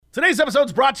Today's episode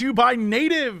is brought to you by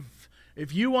Native.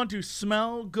 If you want to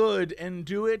smell good and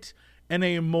do it in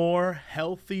a more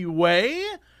healthy way,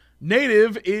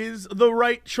 Native is the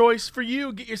right choice for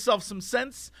you. Get yourself some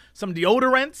scents, some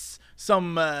deodorants,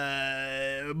 some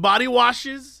body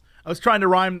washes. I was trying to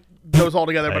rhyme those all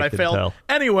together, but I failed. Tell.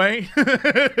 Anyway,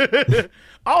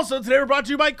 also today we're brought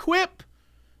to you by Quip.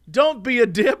 Don't be a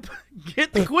dip.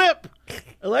 Get the Quip.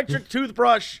 Electric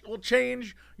toothbrush will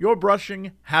change your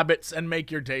brushing habits and make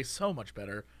your day so much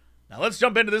better. Now let's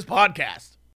jump into this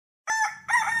podcast.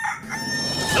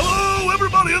 Hello,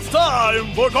 everybody. It's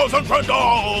time for Cox and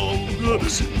Crendog.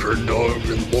 Cox and Crendog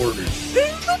in the morning.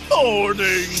 In the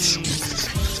morning.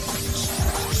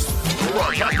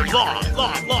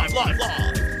 Live.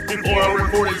 Before our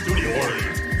recording studio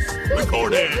audience.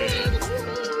 Recording.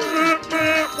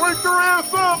 Wake your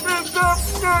ass up. It's up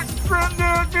next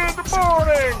Crendog in the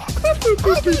morning.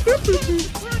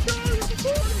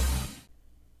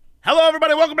 Hello,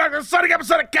 everybody. Welcome back to the Sunday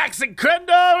episode of Cox and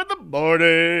Crendog in the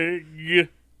morning.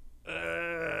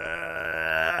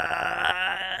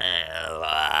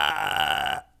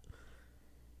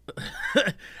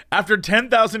 After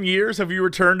 10,000 years, have you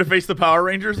returned to face the Power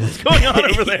Rangers? What's going on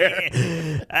over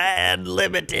there? I had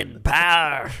limited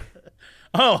power.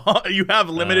 Oh, you have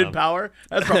limited power?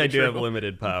 That's probably I do true. have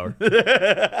limited power.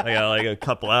 I got like a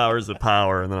couple hours of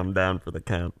power, and then I'm down for the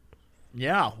count.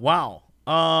 Yeah, wow.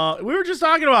 We were just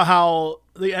talking about how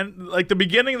the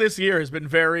beginning of this year has been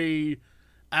very,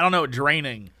 I don't know,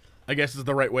 draining, I guess is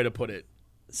the right way to put it.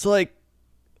 It's like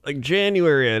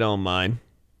January, I don't mind.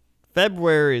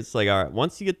 February, it's like, all right,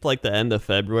 once you get to like the end of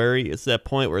February, it's that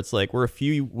point where it's like we're a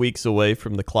few weeks away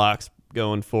from the clocks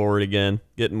going forward again,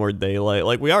 getting more daylight.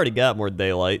 Like, we already got more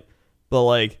daylight, but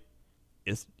like,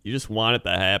 you just want it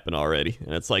to happen already.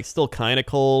 And it's like still kind of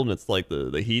cold, and it's like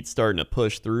the heat's starting to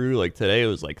push through. Like today it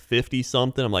was like 50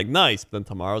 something. I'm like, nice. But then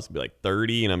tomorrow's gonna be like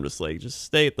 30, and I'm just like, just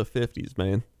stay at the 50s,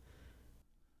 man.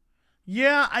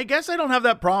 Yeah, I guess I don't have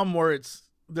that problem where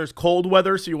there's cold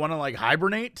weather, so you want to like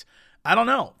hibernate. I don't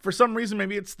know. For some reason,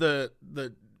 maybe it's the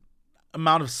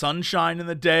amount of sunshine in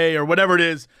the day or whatever it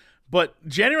is. But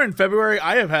January and February,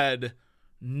 I have had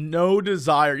no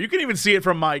desire. You can even see it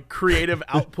from my creative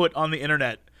output on the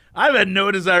internet. I've had no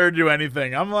desire to do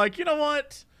anything. I'm like, you know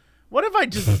what? What if I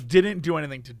just didn't do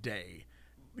anything today?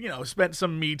 You know, spent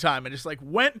some me time and just like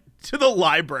went to the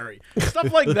library.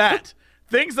 Stuff like that.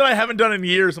 Things that I haven't done in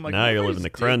years. I'm like, Now you're "Why living the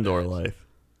just did Crendor that?" life.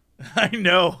 I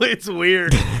know, it's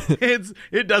weird.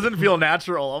 It doesn't feel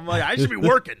natural. I'm like, I should be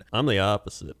working. I'm the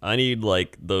opposite. I need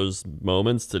like those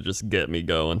moments to just get me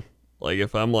going. Like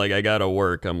if I'm like, I gotta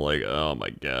work, I'm like, oh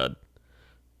my God,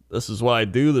 this is why I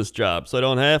do this job, so I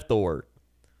don't have to work.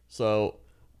 So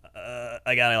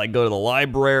I gotta like go to the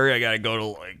library, I gotta go to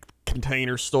like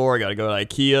Container Store, I gotta go to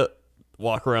IKEA,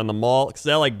 walk around the mall, because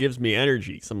that like gives me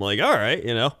energy. So I'm like, all right,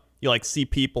 you know, you like see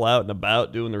people out and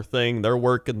about doing their thing, they're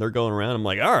working, they're going around. I'm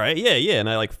like, all right, yeah, and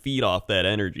I like feed off that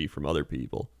energy from other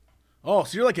people. Oh,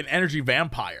 so you're like an energy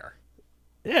vampire.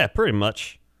 Yeah, pretty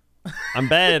much. I'm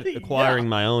bad at acquiring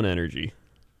my own energy.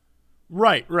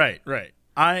 Right.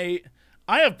 I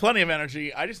have plenty of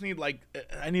energy. I just need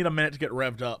I need a minute to get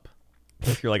revved up.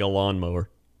 You're like a lawnmower.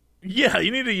 Yeah,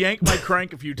 you need to yank my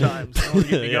crank a few times in order to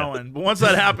get me going. But once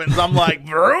that happens, I'm like,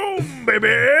 vroom, baby.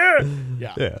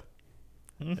 Yeah. Yeah.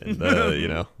 And you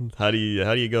know, how do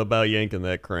you go about yanking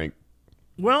that crank?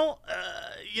 Well,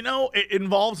 you know, it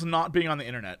involves not being on the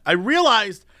internet. I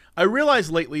realized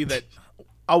lately that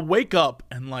I'll wake up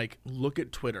and like look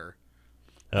at Twitter.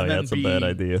 Oh, yeah, that's a bad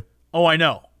idea. Oh, I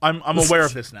know. I'm aware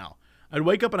of this now. I'd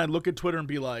wake up and I'd look at Twitter and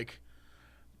be like,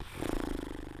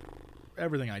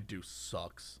 everything I do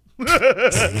sucks.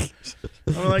 I'm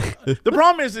like, the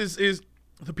problem is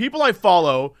the people I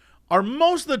follow are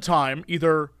most of the time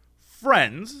either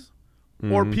friends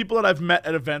or people that I've met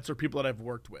at events or people that I've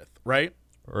worked with, right?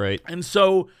 Right. And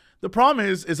so the problem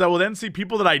is I will then see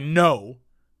people that I know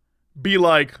be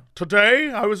like, today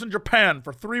I was in Japan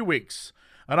for 3 weeks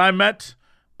and I met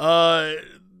the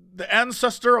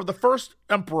ancestor of the first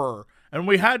emperor and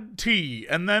we had tea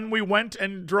and then we went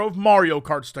and drove Mario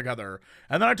Karts together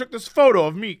and then I took this photo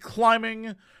of me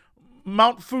climbing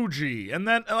Mount Fuji and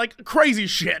then like crazy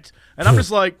shit and I'm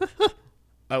just like,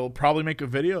 I will probably make a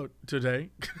video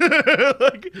today.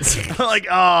 like,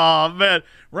 oh man,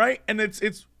 right? And it's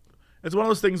one of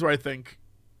those things where I think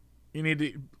you need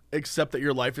to accept that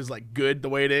your life is like good the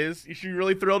way it is. You should be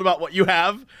really thrilled about what you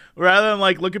have rather than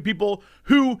like look at people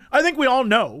who I think we all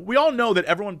know that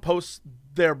everyone posts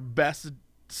their best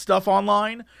stuff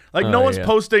online. Like no one's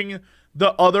posting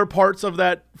the other parts of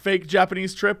that fake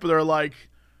Japanese trip where they're like,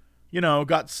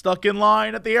 got stuck in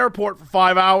line at the airport for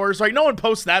 5 hours. Like, no one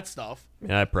posts that stuff.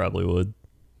 Yeah, I probably would.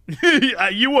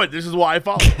 You would. This is why I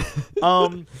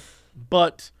follow.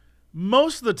 But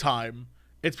most of the time,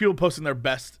 it's people posting their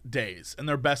best days and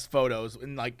their best photos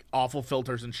in like awful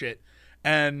filters and shit.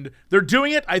 And they're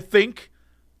doing it, I think,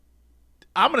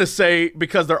 I'm going to say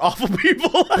because they're awful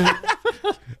people.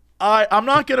 I'm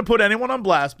not going to put anyone on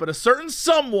blast, but a certain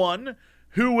someone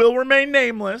who will remain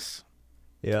nameless,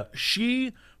 Yeah.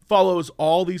 she follows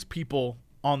all these people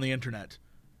on the internet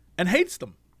and hates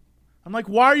them. I'm like,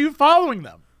 why are you following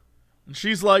them? And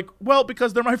she's like, well,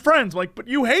 because they're my friends. I'm like, but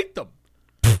you hate them.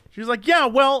 She's like, yeah,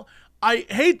 well, I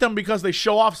hate them because they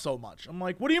show off so much. I'm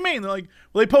like, what do you mean? They're like,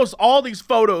 well, they post all these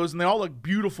photos and they all look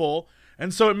beautiful.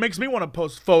 And so it makes me want to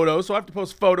post photos. So I have to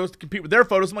post photos to compete with their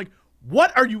photos. I'm like,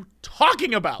 what are you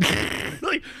talking about?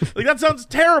 like that sounds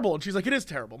terrible. And she's like, it is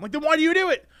terrible. I'm like, then why do you do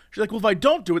it? She's like, well, if I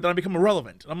don't do it, then I become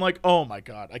irrelevant. And I'm like, oh my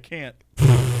God, I can't.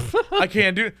 I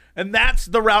can't do it. And that's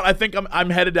the route I think I'm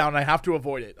headed down. And I have to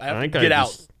avoid it. I have to get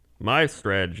out. My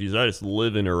strategy is I just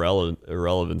live in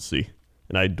irrelevancy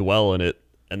and I dwell in it.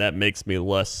 And that makes me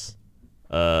less,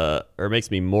 or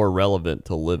makes me more relevant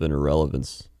to live in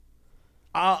irrelevance.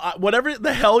 Whatever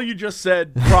the hell you just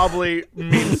said probably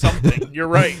means something. You're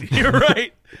right. You're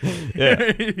right.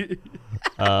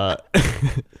 Yeah.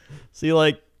 See,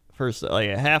 like, first, like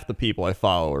half the people I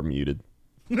follow are muted.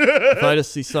 If I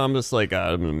just see some, I'm just like,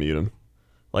 I'm gonna mute them.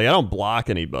 Like, I don't block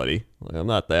anybody. Like, I'm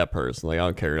not that person. Like, I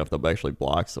don't care enough to actually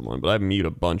block someone. But I mute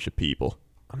a bunch of people.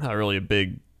 I'm not really a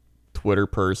big Twitter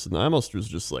person. I almost was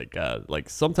just like, God. Like,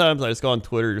 sometimes I just go on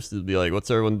Twitter just to be like, what's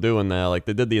everyone doing now? Like,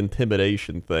 they did the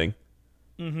intimidation thing.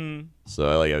 Mm-hmm.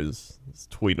 So I was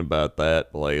tweeting about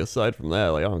that. But like, aside from that,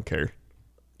 like, I don't care.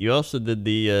 You also did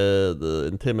the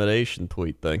intimidation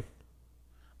tweet thing.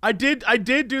 I did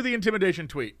do the intimidation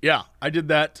tweet. Yeah, I did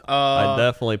that. I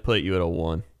definitely put you at a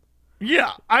 1.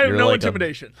 Yeah, I have You're no like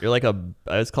intimidation. You're like I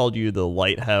just called you the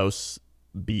lighthouse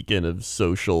beacon of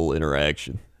social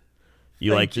interaction.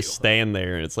 You Thank just you. stand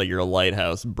there and it's like you're a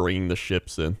lighthouse bringing the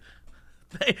ships in.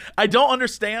 I don't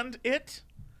understand it,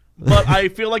 but I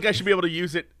feel like I should be able to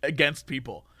use it against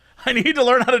people. I need to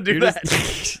learn how to do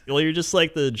that. Well, you're just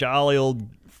like the jolly old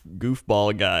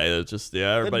goofball guy. That's just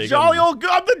everybody. I'm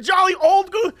the jolly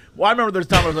old goof. Well, I remember there's a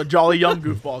time I was a jolly young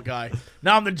goofball guy.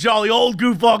 Now I'm the jolly old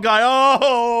goofball guy.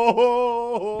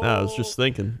 Oh. No, I was just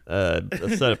thinking.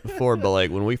 I've said it before, but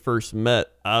like when we first met,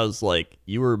 I was like,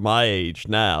 you were my age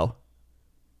now,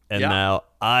 and now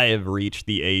I have reached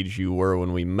the age you were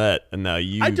when we met, and now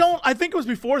you. I think it was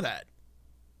before that.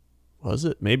 Was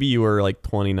it? Maybe you were like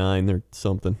 29 or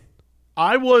something.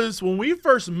 I was when we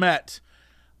first met.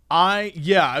 I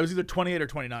was either 28 or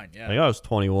 29. Yeah. I think I was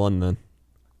 21 then.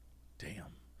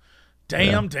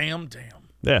 Damn.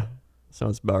 Yeah,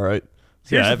 sounds about right.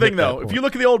 So Here's the thing, though. If you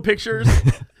look at the old pictures,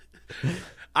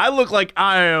 I look like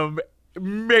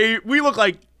we look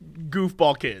like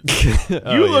goofball kids.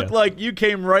 You look like you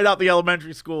came right out the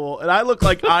elementary school, and I look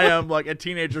like I am like a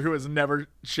teenager who has never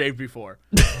shaved before.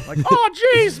 Like, oh,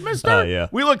 jeez, mister. Yeah.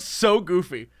 We look so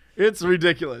goofy. It's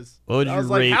ridiculous. What would you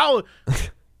rate? How?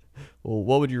 Well,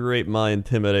 what would you rate my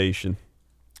intimidation?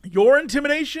 Your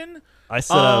intimidation? I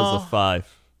said I was a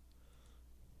 5.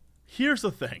 Here's the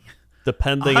thing.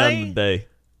 Depending on the day.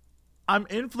 I'm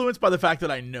influenced by the fact that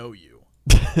I know you.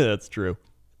 That's true.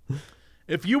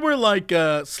 If you were like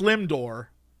a Slim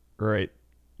Door, Right.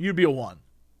 you'd be a 1.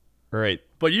 Right.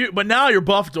 But now you're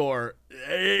Buff Door.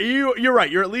 You're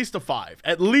right. You're at least a 5.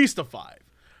 At least a 5.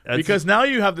 Because now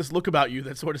you have this look about you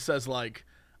that sort of says like,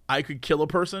 I could kill a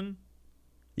person.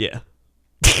 Yeah.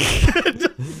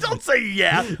 Don't say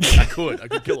yeah. I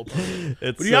could kill a person.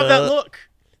 But you have that look.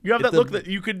 You have that look that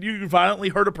you could violently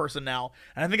hurt a person now,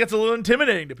 and I think that's a little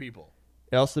intimidating to people.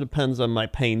 It also depends on my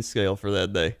pain scale for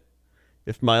that day.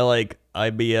 If my like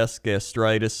IBS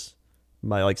gastritis,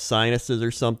 my like sinuses or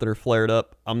something are flared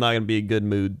up, I'm not gonna be in a good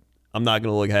mood. I'm not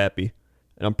gonna look happy,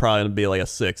 and I'm probably gonna be like a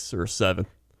 6 or a 7.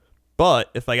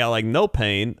 But if I got like no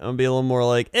pain, I'm gonna be a little more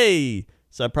like, hey.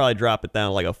 So I'd probably drop it down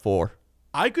to like a 4.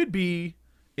 I could be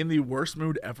in the worst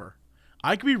mood ever.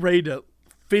 I could be ready to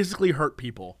physically hurt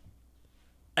people.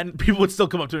 And people would still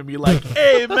come up to me and be like,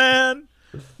 hey, man,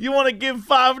 you want to give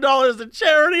 $5 to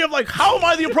charity? I'm like, how am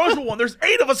I the approachable one? There's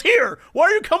 8 of us here. Why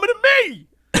are you coming to me?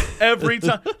 Every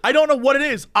time. I don't know what it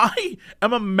is. I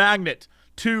am a magnet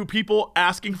to people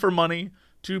asking for money,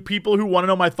 to people who want to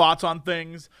know my thoughts on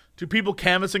things, to people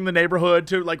canvassing the neighborhood,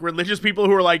 to like religious people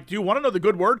who are like, do you want to know the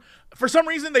good word? For some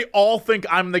reason, they all think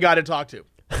I'm the guy to talk to.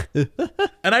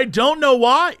 And I don't know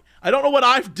why. I don't know what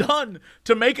I've done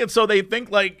to make it so they think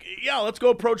like, yeah, let's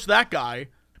go approach that guy.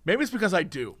 Maybe it's because I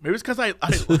do. Maybe it's because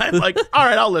I'm like, all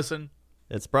right, I'll listen.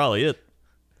 It's probably it.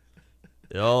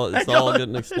 It's all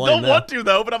getting I explained don't now. want to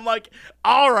though, but I'm like,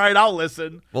 all right, I'll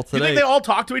listen. Well, Do you think today- they all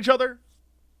talk to each other?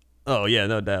 Oh yeah,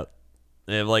 no doubt.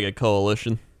 They have like a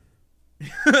coalition.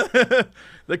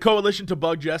 The coalition to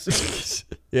bug Jesse.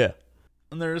 Yeah.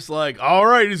 And they're just like, all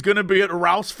right, he's going to be at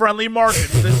Rouse Friendly Market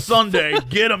this Sunday.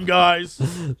 Get him, guys.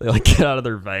 They like get out of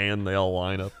their van. They all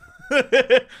line up.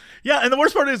 Yeah, and the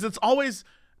worst part is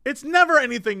it's never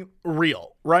anything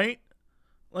real, right?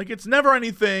 Like, it's never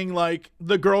anything like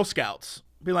the Girl Scouts.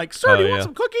 Be like, sir, do you want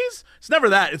some cookies? It's never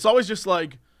that. It's always just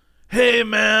like, hey,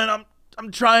 man,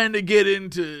 I'm trying to get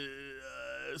into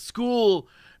school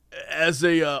as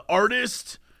a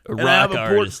artist. A and I have rock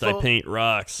a artist. I paint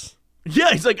rocks.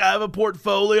 Yeah, he's like, I have a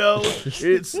portfolio.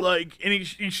 It's like, and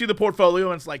you see the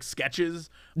portfolio, and it's like sketches,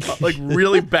 like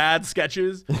really bad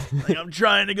sketches. Like, I'm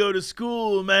trying to go to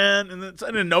school, man, and it's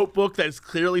in a notebook that's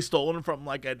clearly stolen from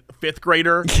like a fifth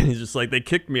grader. He's just like, they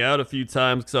kicked me out a few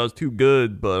times because I was too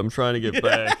good, but I'm trying to get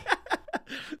back.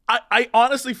 I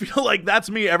honestly feel like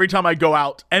that's me every time I go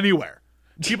out anywhere.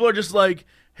 People are just like,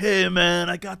 hey,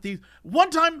 man, I got these. One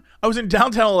time I was in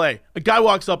downtown LA. A guy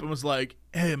walks up and was like,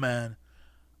 hey, man,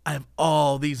 I have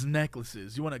all these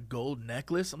necklaces. You want a gold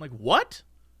necklace? I'm like, what?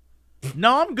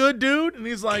 No, I'm good, dude. And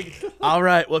he's like, all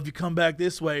right, well, if you come back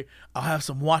this way, I'll have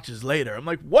some watches later. I'm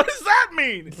like, what does that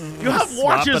mean? You have Swap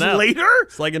watches it out. later?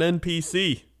 It's like an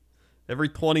NPC. Every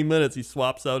 20 minutes, he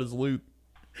swaps out his loot.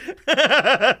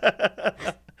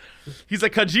 He's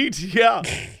like, Khajiit, yeah.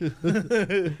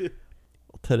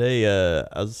 Today,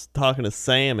 I was talking to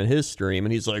Sam in his stream,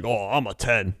 and he's like, oh, I'm a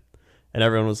 10. And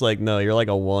everyone was like, no, you're like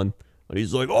a 1. But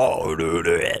he's like, oh, dude.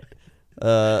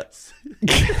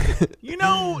 You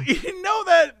know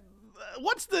that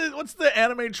what's the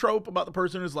anime trope about the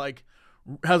person who's like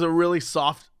has a really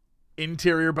soft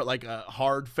interior but like a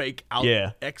hard fake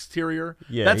exterior?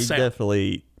 Yeah, That's he Sam.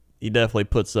 definitely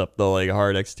puts up the like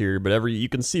hard exterior, but you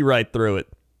can see right through it.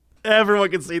 Everyone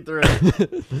can see through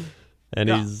it. And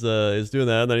Yeah. he's doing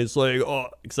that, and then he's like, oh,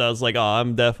 because I was like, oh,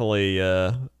 I'm definitely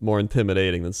more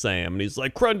intimidating than Sam. And he's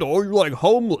like, Crendor, you're like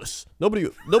homeless. Nobody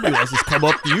wants to come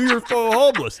up to you. You're so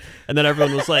homeless. And then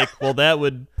everyone was like, well, that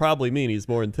would probably mean he's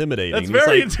more intimidating. That's And he's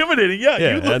very like, intimidating. Yeah,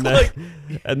 yeah, you look and then, like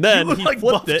and then you look he like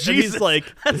flipped Buff it, and Jesus. he's like,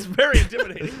 that's very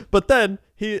intimidating. but then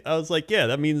I was like, yeah,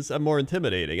 that means I'm more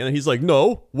intimidating. And then he's like,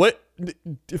 no, what?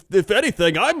 If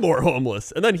anything, I'm more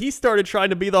homeless. And then he started trying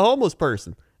to be the homeless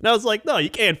person. And I was like, no, you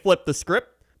can't flip the script.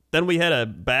 Then we had a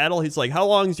battle. He's like, how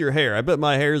long's your hair? I bet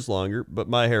my hair's longer, but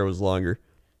my hair was longer.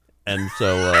 And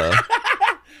so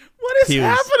What is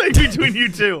happening between you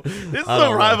two? This is I a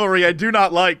don't know. rivalry I do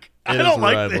not like. I It is don't a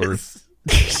like rivalry.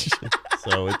 this.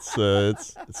 so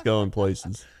it's going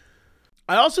places.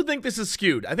 I also think this is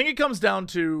skewed. I think it comes down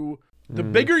to the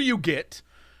bigger you get.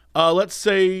 Let's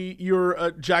say you're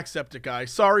a Jacksepticeye.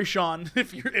 Sorry, Sean,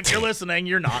 if you're listening,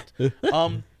 you're not.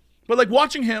 But like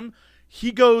watching him,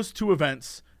 he goes to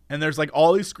events and there's like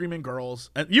all these screaming girls.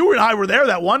 And you and I were there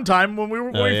that one time when we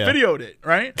yeah. videoed it,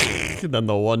 right? And then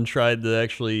the one tried to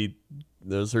actually,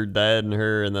 there was her dad and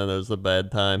her, and then there was the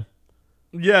bad time.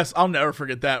 Yes, I'll never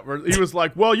forget that. Where he was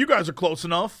like, "Well, you guys are close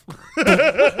enough."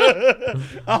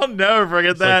 I'll never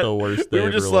forget that. Like the worst we day were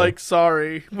of just your like, life.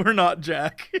 "Sorry, we're not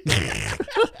Jack."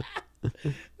 That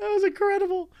was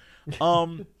incredible.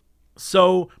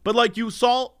 But like you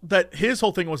saw that his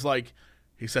whole thing was like,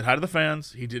 he said hi to the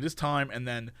fans, he did his time, and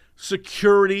then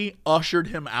security ushered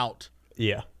him out.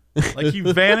 Yeah. Like he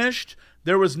vanished.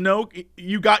 There was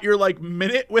you got your like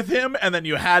minute with him and then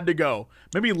you had to go.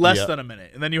 Maybe less than a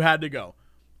minute and then you had to go.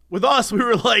 With us, we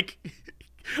were like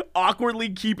awkwardly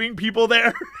keeping people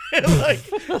there and like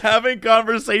having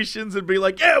conversations and be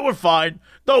like, yeah, we're fine.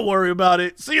 Don't worry about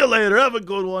it. See you later. Have a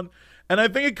good one. And I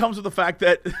think it comes with the fact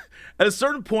that at a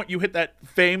certain point you hit that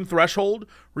fame threshold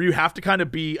where you have to kind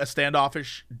of be a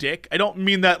standoffish dick. I don't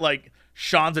mean that like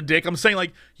Sean's a dick. I'm saying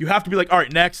like you have to be like, all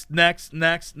right, next. It's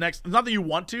not that you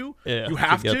want to. Yeah. You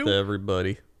have get to. to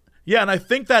everybody. Yeah, and I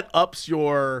think that ups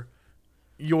your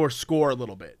score a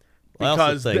little bit. I also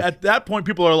Because think- at that point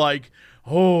people are like,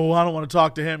 oh, I don't want to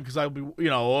talk to him because I'll be, you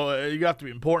have to be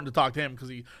important to talk to him because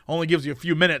he only gives you a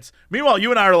few minutes. Meanwhile,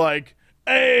 you and I are like,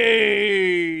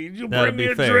 hey, you Now, to bring me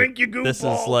be a fair, drink, you goofball. this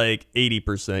is like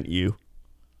 80% you.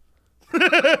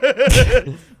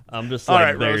 I'm just All like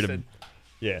right, there roasted.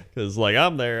 yeah, because like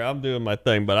I'm there, I'm doing my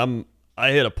thing, but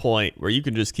I hit a point where you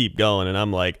can just keep going, and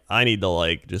I'm like, I need to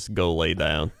like just go lay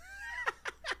down.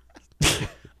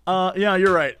 Yeah,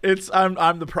 you're right.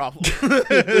 I'm the problem.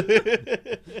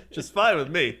 Just fine with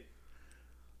me.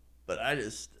 But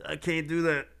I can't do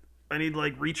that. I need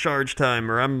like recharge time,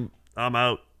 or I'm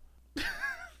out.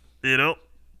 You know?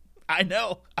 I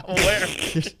know. I'm aware. I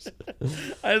just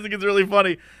think it's really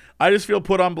funny. I just feel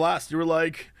put on blast. You were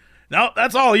like, no,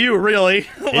 that's all you, really.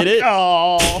 It is.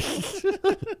 Oh.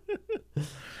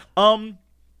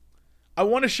 I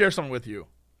want to share something with you.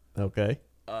 Okay.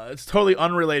 It's totally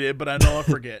unrelated, but I know I'll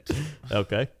forget.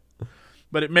 Okay.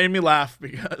 But it made me laugh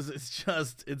because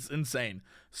it's insane.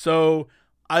 So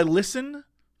I listen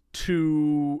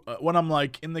to when I'm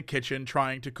like in the kitchen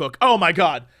trying to cook. Oh my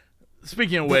God.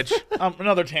 Speaking of which,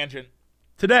 another tangent.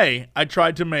 Today, I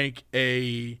tried to make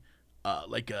a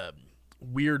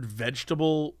weird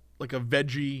vegetable, like a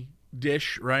veggie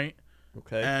dish, right?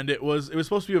 Okay. And it was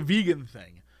supposed to be a vegan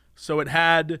thing. So it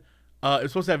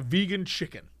was supposed to have vegan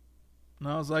chicken. And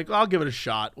I was like, I'll give it a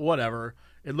shot. Whatever.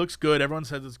 It looks good. Everyone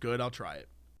says it's good. I'll try it.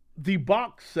 The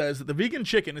box says that the vegan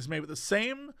chicken is made with the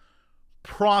same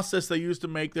process they use to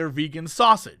make their vegan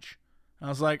sausage. And I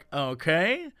was like,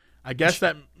 okay. I guess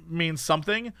that means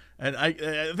something. And I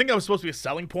think that was supposed to be a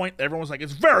selling point. Everyone was like,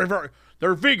 it's very, very,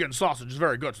 their vegan sausage is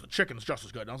very good, so the chicken's just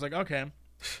as good. And I was like, okay.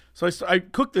 So I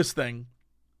cooked this thing,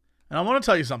 and I want to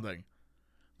tell you something.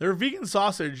 Their vegan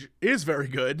sausage is very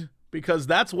good because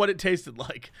that's what it tasted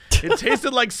like. It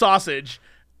tasted like sausage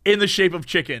in the shape of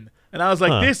chicken. And I was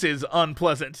like, this is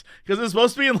unpleasant because it's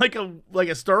supposed to be in like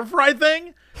a stir fry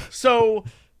thing. So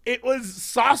it was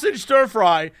sausage stir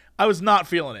fry. I was not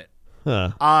feeling it.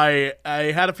 Huh. I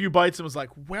had a few bites and was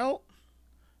like, well,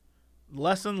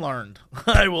 lesson learned.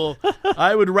 I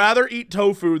would rather eat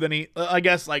tofu than eat, I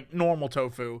guess, like normal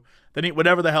tofu than eat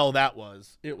whatever the hell that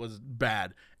was. It was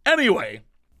bad. Anyway,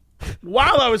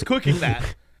 while I was cooking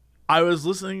that, I was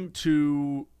listening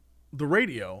to the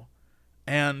radio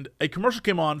and a commercial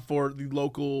came on for the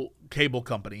local cable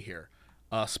company here,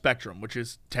 Spectrum, which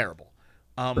is terrible.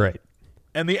 Right.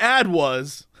 And the ad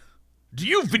was, do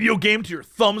you video game till your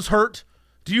thumbs hurt?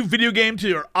 Do you video game till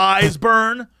your eyes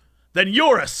burn? Then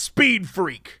you're a speed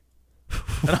freak.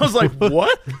 And I was like,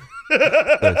 what?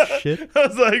 Oh, shit. I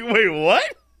was like, wait,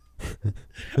 what?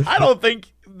 I don't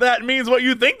think that means what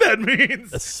you think that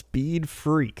means. A speed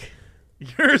freak.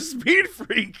 You're a speed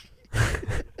freak.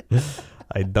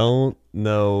 I don't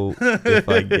know if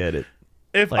I get it.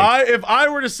 If I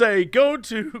were to say go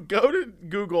to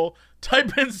Google,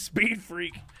 type in speed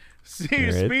freak, see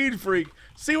Right. speed freak,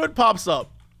 see what pops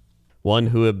up. One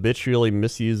who habitually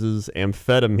misuses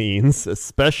amphetamines,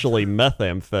 especially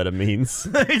methamphetamines.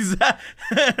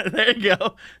 Exactly. There you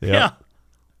go. Yep. Yeah.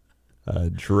 A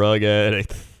drug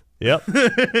addict. Yep.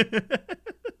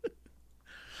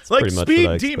 Like pretty much what I speed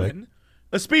expect. demon.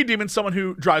 A speed demon is someone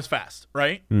who drives fast,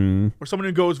 right? Or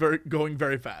someone who going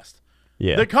very fast.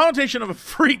 Yeah. The connotation of a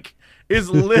freak is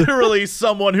literally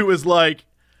someone who is like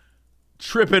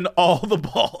tripping all the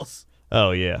balls.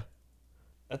 Oh, yeah.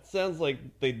 That sounds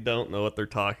like they don't know what they're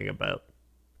talking about.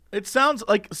 It sounds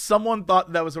like someone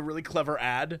thought that was a really clever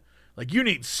ad. Like, you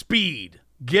need speed.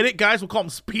 Get it, guys? We'll call them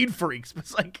speed freaks. But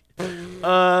it's like,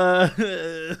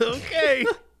 okay.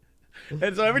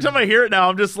 And so every time I hear it now,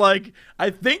 I'm just like,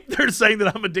 I think they're saying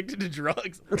that I'm addicted to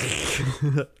drugs.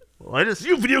 Well,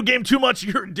 you video game too much,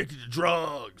 you're addicted to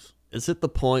drugs. It's at the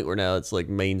point where now it's like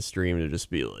mainstream to just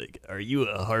be like, are you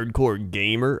a hardcore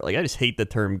gamer? Like, I just hate the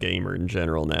term gamer in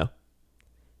general now.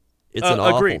 It's an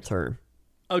awful term.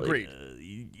 Agreed. Like,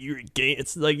 you're a game.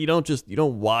 It's like you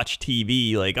don't watch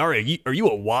TV. Like, all right, are you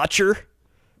a watcher?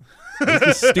 This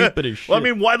is stupid as shit. Well, I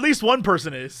mean, at least one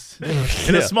person is.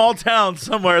 In a small town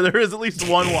somewhere, there is at least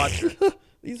one watcher.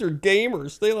 These are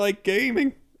gamers. They like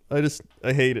gaming.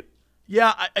 I hate it.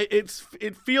 Yeah, it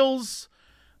feels,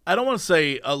 I don't want to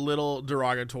say a little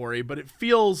derogatory, but it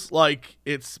feels like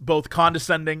it's both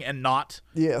condescending and not.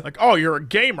 Yeah. Like, oh, you're a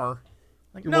gamer.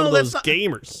 Like, You're no, one of that's those not.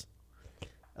 gamers.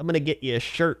 I'm going to get you a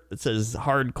shirt that says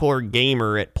hardcore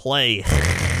gamer at play.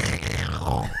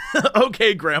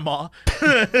 Okay, Grandma.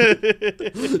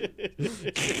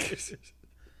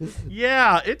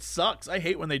 Yeah, it sucks. I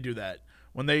hate when they do that.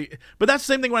 But that's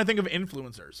the same thing when I think of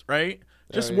influencers, right?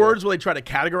 Just words where they try to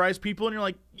categorize people, and you're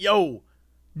like, yo,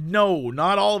 no,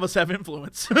 not all of us have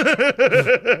influence.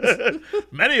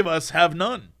 Many of us have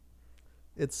none.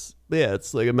 It's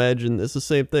like, imagine it's the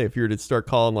same thing. If you were to start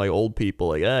calling like old people,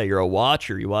 like, you're a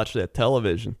watcher, you watch that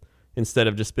television, instead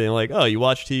of just being like, oh, you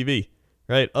watch TV,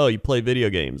 right? Oh, you play video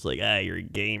games, like, you're a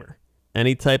gamer.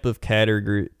 Any type of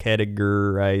categorizing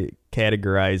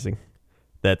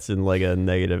that's in like a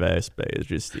negative aspect is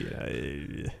just,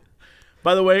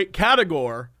 By the way,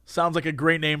 Catagor sounds like a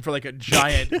great name for like a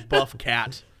giant buff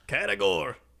cat.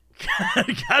 Catagor.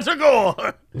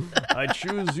 Catagor. I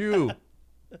choose you.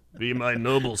 Be my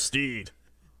noble steed.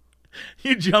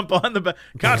 You jump on the back.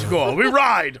 Catagor, we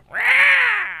ride.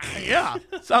 Yeah,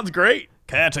 sounds great.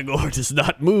 Katagor does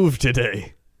not move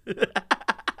today.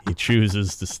 He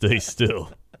chooses to stay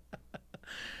still.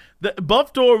 The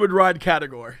Buffdor would ride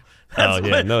Katagor. No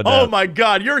doubt. Oh my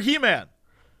God, you're He-Man.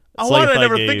 Why did I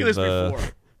never think of this before?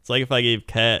 It's like if I gave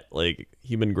Cat like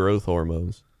human growth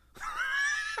hormones.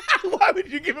 Why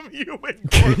would you give him human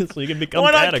growth? So you can become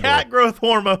Why not Katagor. cat growth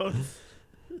hormones?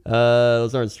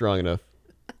 Those aren't strong enough.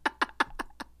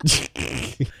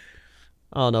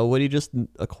 I don't know. Would he just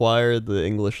acquire the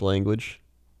English language?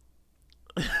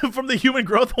 From the human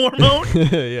growth hormone?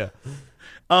 Yeah.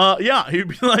 Yeah, he'd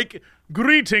be like,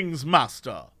 "Greetings,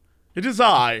 master. It is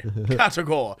I,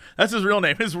 Katagor." That's his real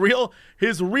name. His real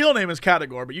name is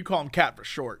Katagor, but you call him Cat for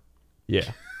short.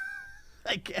 Yeah.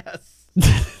 I guess.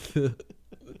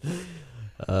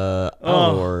 I don't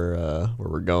know where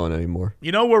we're going anymore.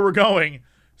 You know where we're going?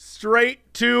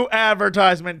 Straight to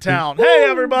advertisement town. Hey,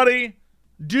 everybody.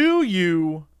 Do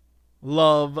you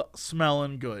love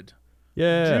smelling good?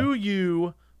 Yeah. Do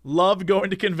you love going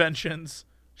to conventions,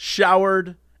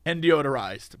 showered and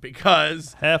deodorized?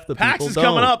 Because Half the PAX people is don't.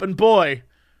 coming up, and boy,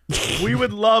 we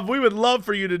would love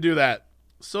for you to do that.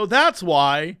 So that's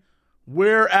why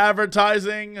we're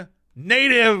advertising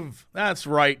Native. That's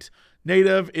right.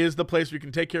 Native is the place where you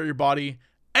can take care of your body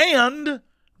and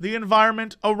the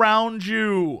environment around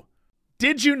you.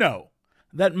 Did you know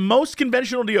that most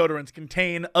conventional deodorants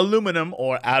contain aluminum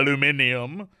or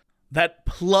aluminium that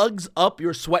plugs up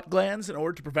your sweat glands in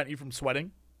order to prevent you from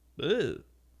sweating? Ew.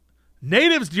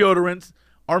 Native's deodorants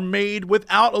are made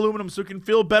without aluminum, so you can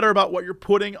feel better about what you're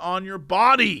putting on your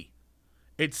body.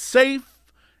 It's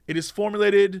safe. It is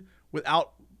formulated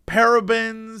without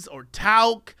parabens or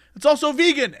talc. It's also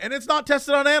vegan, and it's not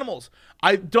tested on animals.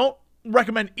 I don't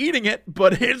recommend eating it,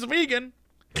 but it's vegan.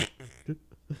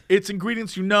 Its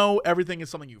ingredients, everything is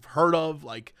something you've heard of,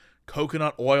 like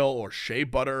coconut oil or shea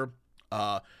butter.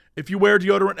 If you wear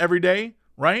deodorant every day,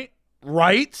 right?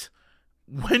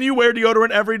 When you wear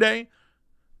deodorant every day,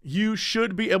 you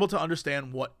should be able to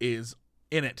understand what is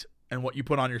in it and what you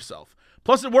put on yourself.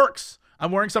 Plus, it works.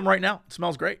 I'm wearing some right now. It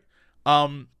smells great.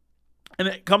 And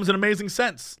it comes in amazing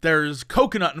scents. There's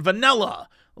coconut and vanilla,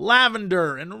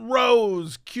 lavender and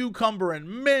rose, cucumber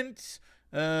and mint,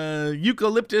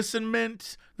 eucalyptus and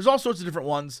mint. There's all sorts of different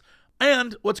ones.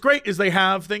 And what's great is they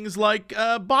have things like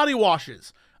body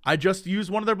washes. I just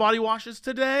used one of their body washes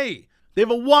today. They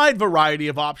have a wide variety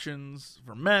of options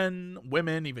for men,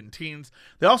 women, even teens.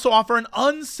 They also offer an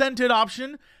unscented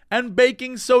option and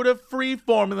baking soda-free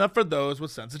formula for those with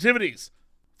sensitivities.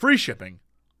 Free shipping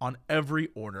on every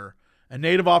order. And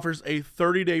Native offers a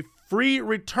 30-day free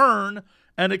return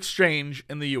and exchange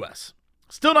in the U.S.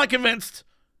 Still not convinced?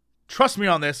 Trust me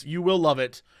on this. You will love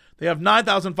it. They have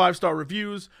 9,000 5-star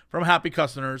reviews from happy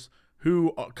customers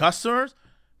who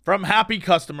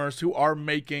are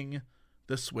making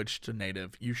the switch to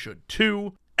Native. You should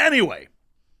too. Anyway,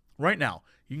 right now,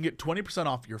 you can get 20%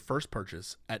 off your first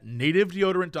purchase at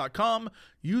nativedeodorant.com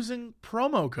using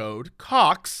promo code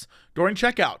COX during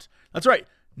checkout. That's right,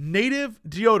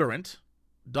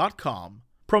 nativedeodorant.com,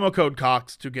 promo code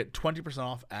COX to get 20%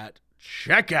 off at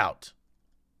checkout.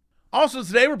 Also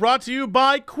today, we're brought to you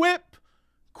by Quip.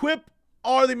 Quip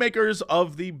are the makers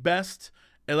of the best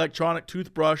electronic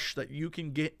toothbrush that you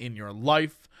can get in your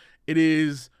life. It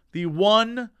is the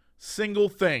one single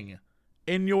thing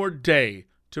in your day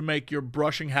to make your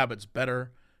brushing habits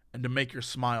better and to make your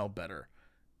smile better.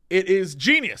 It is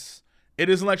genius. It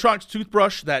is an electronic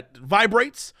toothbrush that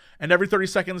vibrates and every 30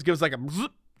 seconds gives like a bzzz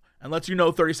and lets you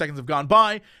know 30 seconds have gone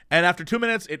by. And after 2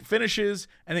 minutes, it finishes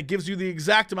and it gives you the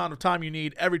exact amount of time you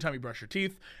need every time you brush your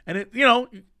teeth. And it,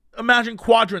 imagine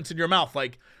quadrants in your mouth,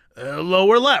 like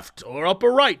lower left or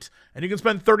upper right. And you can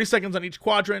spend 30 seconds on each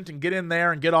quadrant and get in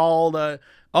there and get all the,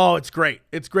 it's great.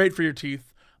 It's great for your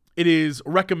teeth. It is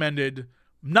recommended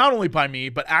not only by me,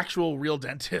 but actual real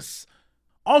dentists.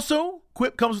 Also,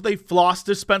 Quip comes with a floss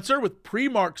dispenser with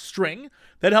pre-marked string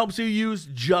that helps you use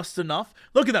just enough.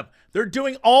 Look at them. They're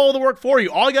doing all the work for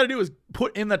you. All you got to do is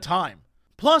put in the time.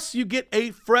 Plus, you get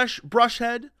a fresh brush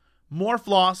head, more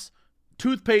floss,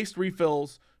 toothpaste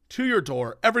refills to your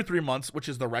door every 3 months, which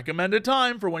is the recommended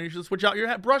time for when you should switch out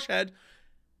your brush head.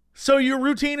 So your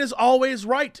routine is always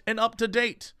right and up to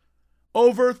date.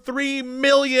 Over 3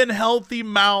 million healthy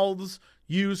mouths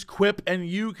use Quip, and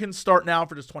you can start now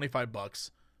for just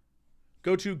 $25.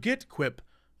 Go to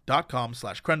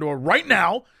getquip.com/Crendor right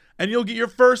now, and you'll get your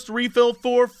first refill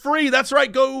for free. That's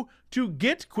right. Go to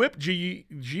getquip,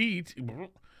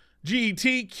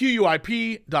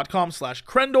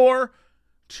 getquip.com/Crendor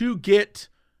to get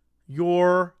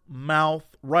your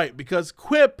mouth right, because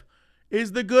Quip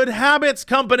is the good habits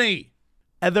company,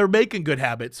 and they're making good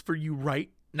habits for you right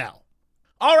now.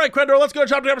 All right, Crendor, let's go to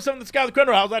chapter number 7 in the sky.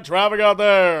 Crendor, how's that traffic out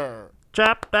there?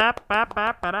 Chop, bap, bap,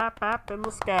 bap, bap, bap in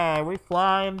the sky. We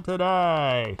flying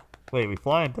today. Wait, we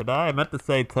flying today? I meant to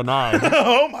say tonight.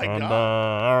 Oh, my And, God.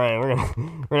 all right, we're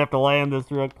gonna have to land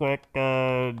this real quick.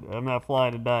 I'm not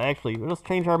flying to die. Actually, let's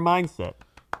change our mindset.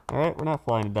 All right, we're not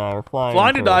flying to die. We're flying.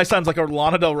 Flying to Die sounds like a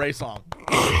Lana Del Rey song.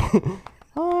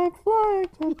 I'm flying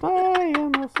to die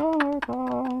in the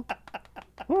summertime.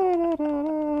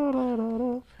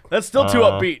 That's still too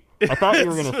upbeat. I thought you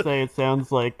were gonna say it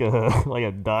sounds like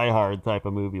a Die Hard type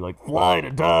of movie, like Fly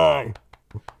to Die.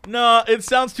 No, it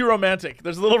sounds too romantic.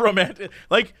 There's a little romantic.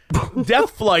 Like,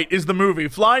 Death Flight is the movie.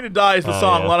 Flying to Die is the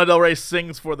song yeah. Lana Del Rey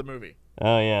sings for the movie.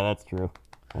 Oh yeah, that's true.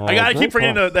 I keep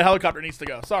forgetting the helicopter needs to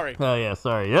go. Sorry. Oh yeah,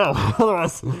 sorry. Yeah.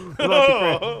 Otherwise,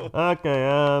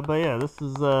 okay. But yeah, this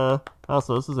is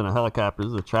also this isn't a helicopter.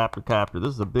 This is a chopper copter.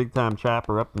 This is a big time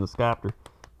chopper up in the scopter.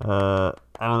 I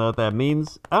don't know what that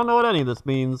means. I don't know what any of this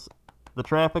means. The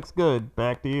traffic's good.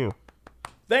 Back to you.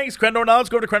 Thanks, Crendor. Now let's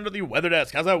go to Crendor, the weather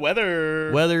desk. How's that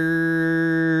weather?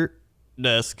 Weather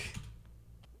desk.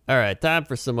 All right, time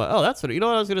for some. Oh, that's what. You know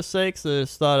what I was gonna say? Because I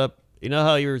just thought up. You know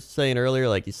how you were saying earlier,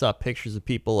 like you saw pictures of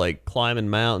people like climbing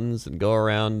mountains and go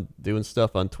around doing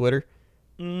stuff on Twitter?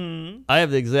 Mm-hmm. I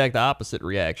have the exact opposite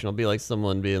reaction. I'll be like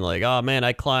someone being like, oh man,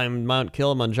 I climbed Mount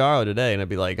Kilimanjaro today. And I'd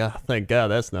be like, oh, thank God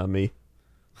that's not me.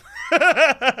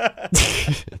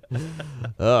 Sounds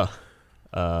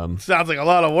like a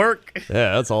lot of work.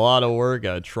 Yeah, that's a lot of work.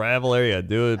 I travel there, I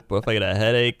do it. What if I get a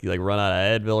headache? You like run out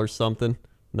of Advil or something?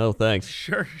 No thanks.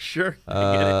 Sure.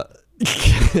 I get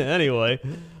it. Anyway,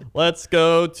 let's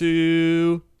go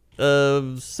to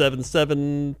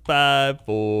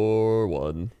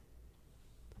 77541.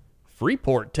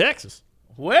 Freeport, Texas.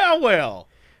 Well.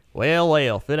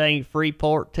 Well, if it ain't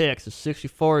Freeport, Texas,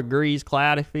 64 degrees,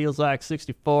 cloudy, feels like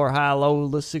 64, high,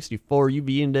 low, 64,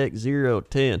 UV index 0 to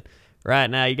 10. Right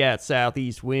now, you got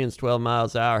southeast winds, 12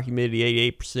 miles an hour,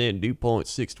 humidity 88%, dew point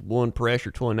 6 to 1,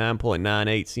 pressure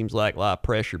 29.98. Seems like a lot of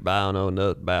pressure, but I don't know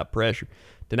nothing about pressure.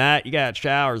 Tonight, you got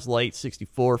showers late,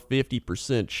 64,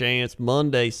 50% chance.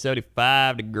 Monday,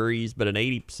 75 degrees, but an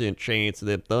 80% chance of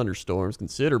them thunderstorms.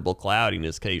 Considerable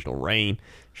cloudiness, occasional rain.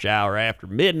 Shower after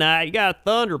midnight. You got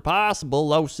thunder possible,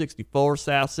 low 64,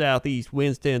 south-southeast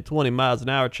winds 10, 20 miles an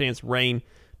hour. Chance of rain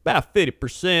about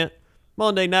 50%.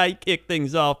 Monday night, you kick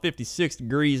things off, 56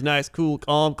 degrees, nice, cool,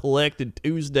 calm, collected.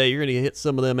 Tuesday, you're going to hit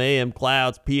some of them AM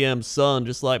clouds, PM sun,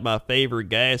 just like my favorite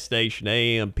gas station,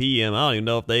 AM, PM. I don't even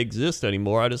know if they exist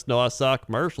anymore. I just know I saw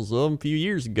commercials of them a few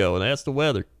years ago, and that's the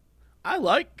weather. I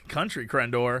like Country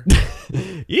Crendor.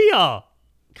 Yeah.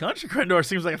 Country Crendor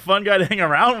seems like a fun guy to hang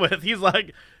around with. He's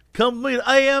like, come meet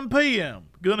AM, PM.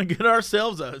 Gonna get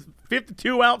ourselves a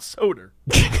 52-ounce soda.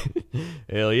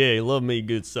 Hell yeah, you love me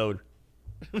good soda.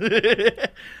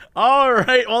 All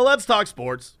right, well, let's talk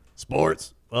sports.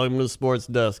 Sports. Welcome to Sports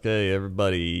Dusk. Hey,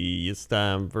 everybody, it's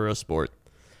time for a sport.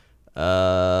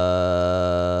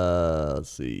 Let's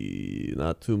see.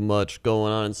 Not too much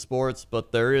going on in sports,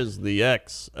 but there is the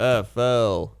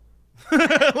XFL.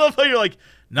 I love how you're like,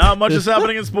 not much is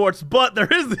happening in sports, but there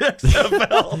is the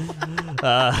XFL.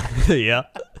 Yeah.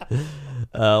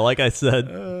 Like I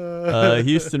said,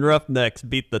 Houston Roughnecks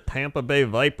beat the Tampa Bay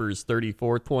Vipers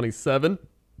 34-27.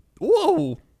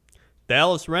 Whoa!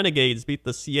 Dallas Renegades beat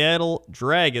the Seattle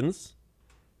Dragons.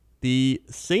 The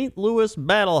St. Louis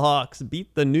Battlehawks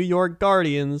beat the New York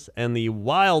Guardians, and the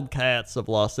Wildcats of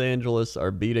Los Angeles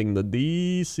are beating the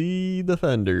DC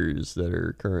Defenders that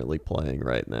are currently playing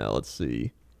right now. Let's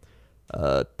see.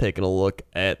 Taking a look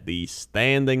at the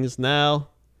standings now.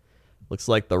 Looks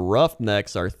like the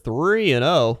Roughnecks are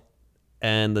 3-0,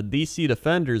 and the DC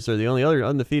Defenders are the only other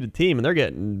undefeated team, and they're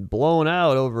getting blown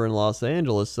out over in Los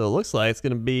Angeles. So it looks like it's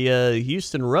going to be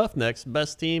Houston Roughnecks,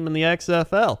 best team in the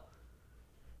XFL.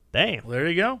 Damn. There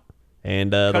you go.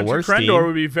 And the Country worst Crendor team,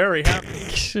 would be very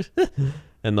happy.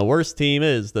 and the worst team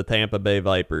is the Tampa Bay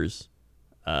Vipers.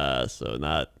 So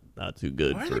not too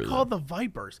good. Why are for they called the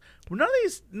Vipers? Well, none of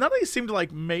these seem to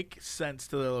like make sense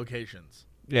to their locations.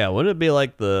 Yeah, wouldn't it be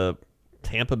like the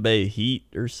Tampa Bay Heat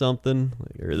or something?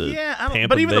 Or the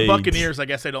but even the Buccaneers, I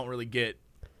guess I don't really get.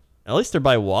 At least they're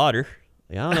by water.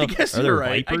 Like, I don't know. I guess are you're there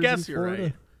right. I Vipers guess in you're Florida?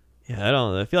 right. Yeah, I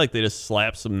don't know. I feel like they just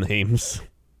slap some names.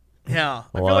 Yeah,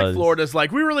 I feel like Florida's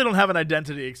like, we really don't have an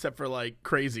identity except for like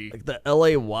crazy. Like the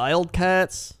LA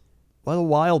Wildcats? Why the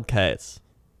Wildcats?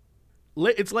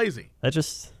 It's lazy.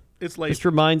 It's lazy. Just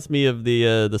reminds me of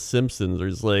the Simpsons. Where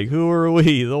it's like, who are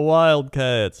we? The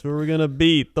Wildcats. Who are we gonna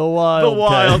beat? The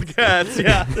Wildcats. The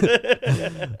Wildcats.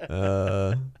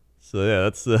 Yeah. So yeah,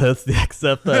 that's the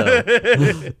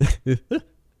XFL.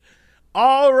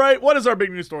 All right, what is our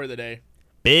big news story of the day?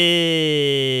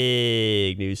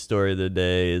 big news story of the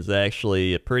day is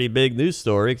actually a pretty big news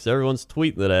story because everyone's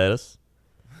tweeting it at us.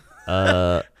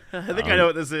 I think I know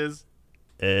what this is.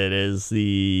 It is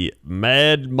the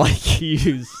Mad Mike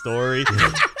Hughes story.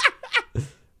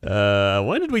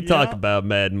 When did we talk about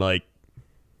Mad Mike?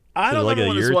 I don't know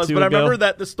when this was, but I remember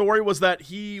that the story was that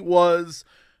he was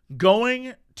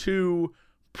going to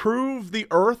prove the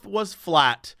Earth was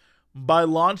flat by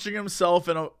launching himself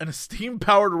in a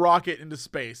steam-powered rocket into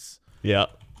space. Yeah.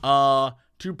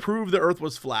 To prove the Earth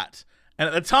was flat. And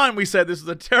at the time, we said this was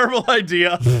a terrible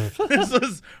idea. This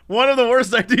was one of the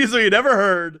worst ideas we had ever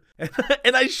heard.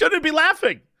 And I shouldn't be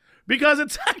laughing because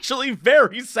it's actually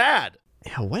very sad.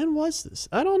 Yeah, when was this?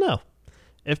 I don't know.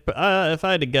 If I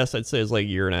had to guess, I'd say it was like a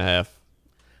year and a half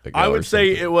ago. I would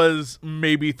say it was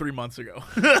maybe 3 months ago.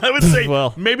 I would say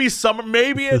maybe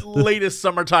at latest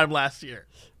summertime last year.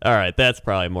 All right, that's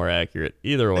probably more accurate.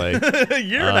 Either way. A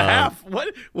year and a half?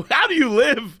 What? How do you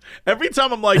live? Every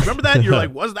time I'm like, remember that? You're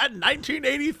like, was that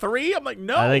 1983? I'm like,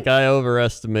 no. I think I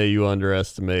overestimate, you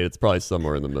underestimate. It's probably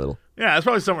somewhere in the middle. Yeah, it's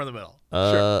probably somewhere in the middle.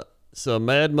 Sure. So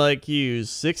Mad Mike Hughes,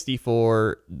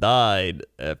 64, died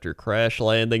after crash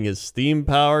landing his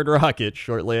steam-powered rocket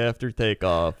shortly after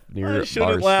takeoff near I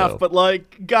shouldn't Barstow. laugh, but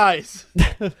like, guys,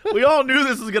 we all knew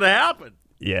this was going to happen.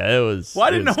 Yeah, it was. Why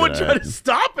didn't no one try to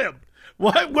stop him?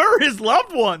 Why? Where are his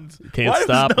loved ones? Can't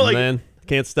stop him, man.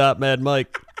 Can't stop Mad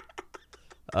Mike.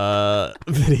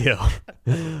 Video.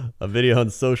 A video on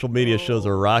social media shows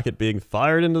a rocket being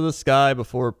fired into the sky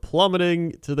before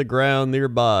plummeting to the ground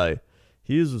nearby.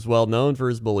 Hughes was well known for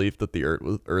his belief that the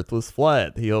Earth was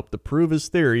flat. He hoped to prove his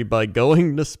theory by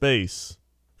going to space.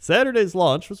 Saturday's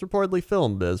launch was reportedly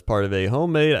filmed as part of a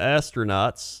Homemade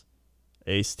Astronauts,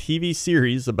 a TV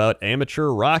series about amateur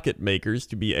rocket makers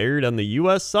to be aired on the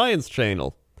U.S. Science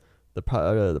Channel.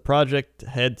 The project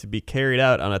had to be carried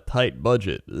out on a tight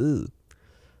budget. Ugh.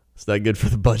 It's not good for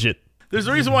the budget. There's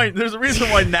a reason why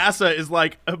NASA is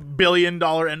like $1 billion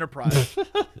enterprise.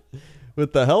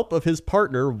 With the help of his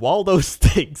partner Waldo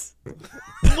Stiggs.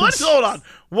 What? Hold on.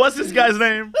 What's this guy's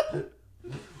name?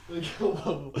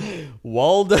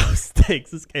 Waldo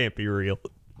Stiggs. This can't be real.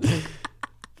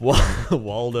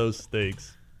 Waldo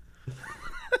Stiggs.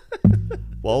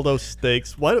 Waldo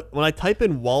Stiggs. When I type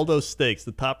in Waldo Stiggs,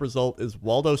 the top result is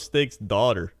Waldo Stiggs'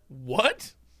 daughter.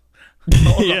 What?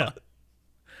 Yeah. On.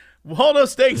 Waldo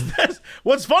Stiggs.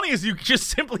 What's funny is you just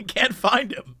simply can't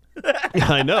find him.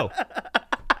 I know.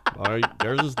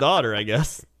 There's his daughter, I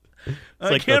guess. It's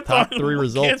like the top 3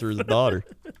 results are his daughter.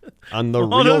 On the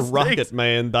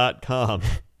realrocketman.com.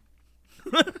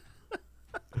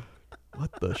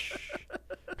 What the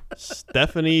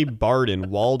Stephanie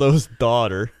Barden, Waldo's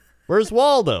daughter. Where's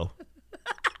Waldo?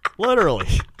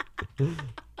 Literally.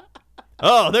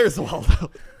 Oh, there's Waldo.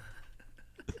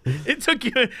 It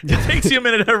takes you a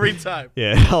minute every time.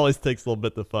 Yeah, it always takes a little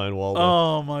bit to find Waldo.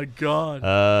 Oh my god.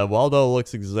 Waldo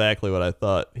looks exactly what I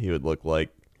thought he would look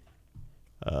like.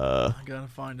 I gotta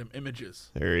find him. Images.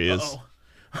 There he is.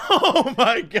 Oh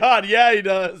my god, yeah, he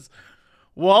does.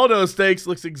 Waldo Stakes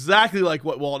looks exactly like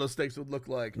what Waldo Stakes would look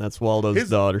like. That's Waldo's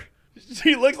daughter.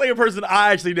 She looks like a person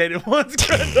I actually dated once,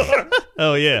 Grendor.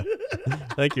 Oh yeah,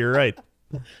 I think you're right.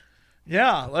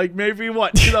 Yeah, like maybe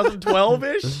what,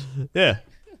 2012-ish? Yeah,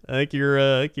 I think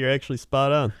you're actually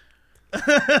spot on.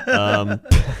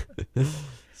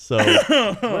 So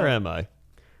where am I?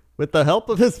 With the help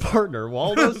of his partner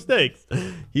Waldo Stakes,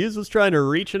 Hughes was trying to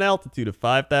reach an altitude of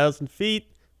 5,000 feet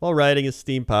while riding a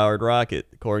steam-powered rocket,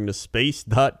 according to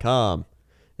Space.com.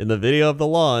 In the video of the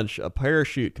launch, a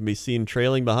parachute can be seen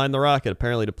trailing behind the rocket,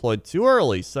 apparently deployed too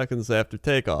early, seconds after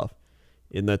takeoff.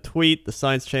 In the tweet, the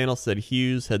Science Channel said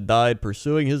Hughes had died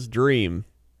pursuing his dream.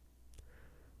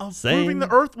 Of proving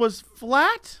the Earth was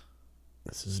flat?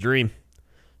 This is his dream.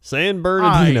 San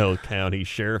Bernardino County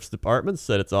Sheriff's Department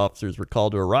said its officers were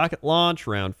called to a rocket launch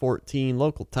around 14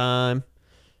 local time.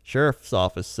 Sheriff's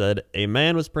office said a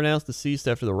man was pronounced deceased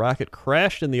after the rocket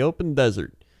crashed in the open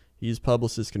desert. Hughes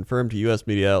publicists confirmed to U.S.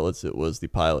 media outlets it was the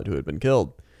pilot who had been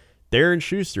killed. Darren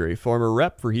Schuster, a former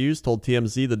rep for Hughes, told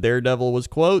TMZ the Daredevil was,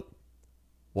 quote,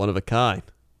 one of a kind.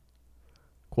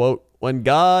 Quote, when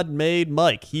God made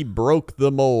Mike, he broke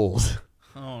the mold.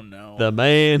 Oh, no. The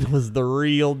man was the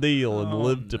real deal and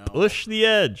lived to push the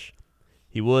edge.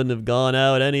 He wouldn't have gone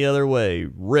out any other way.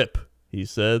 Rip, he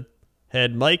said.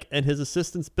 Had Mike and his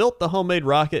assistants built the homemade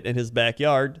rocket in his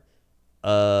backyard,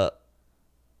 they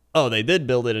did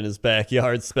build it in his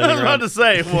backyard. Spending I was about to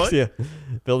say, what? Yeah,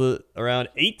 built it around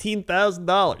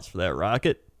 $18,000 for that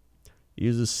rocket.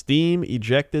 Uses steam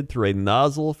ejected through a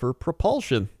nozzle for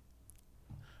propulsion.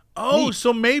 Oh, neat.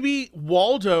 So maybe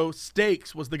Waldo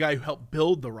Stakes was the guy who helped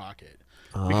build the rocket.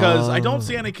 because I don't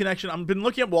see any connection. I've been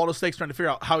looking at Waldo Stakes trying to figure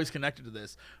out how he's connected to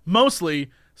this, mostly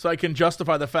so I can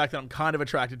justify the fact that I'm kind of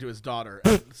attracted to his daughter.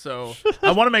 And so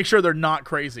I want to make sure they're not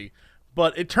crazy.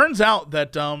 But it turns out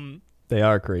that they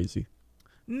are crazy.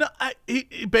 no,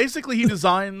 basically he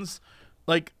designs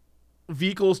like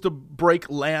vehicles to break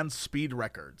land speed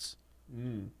records.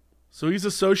 So he's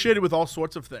associated with all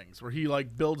sorts of things where he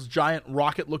like builds giant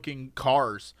rocket-looking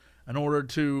cars in order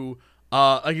to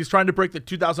like he's trying to break the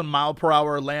 2,000 mile per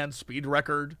hour land speed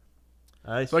record.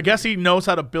 So I guess he knows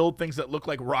how to build things that look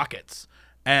like rockets.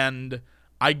 And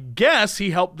I guess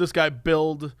he helped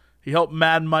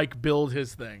Mad Mike build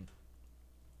his thing.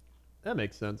 That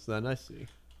makes sense then. I see.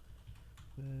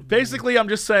 Basically, I'm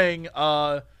just saying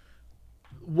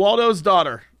Waldo's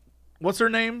daughter. What's her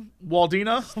name?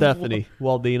 Waldina? Stephanie.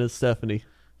 Waldina Stephanie.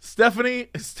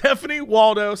 Stephanie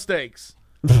Waldo Stakes.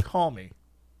 Call me.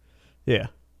 Yeah.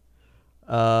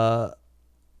 Let's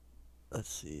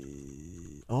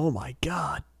see. Oh my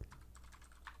God.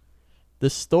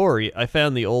 This story, I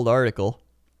found the old article.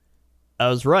 I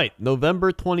was right.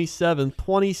 November 27th,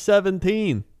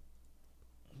 2017.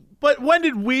 But when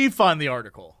did we find the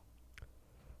article?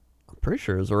 I'm pretty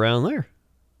sure it was around there.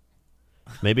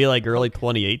 Maybe like early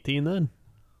 2018 then.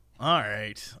 All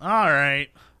right.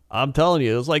 I'm telling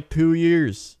you, it was like 2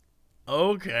 years.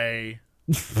 Okay.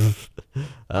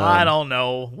 I don't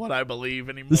know what I believe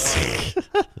anymore.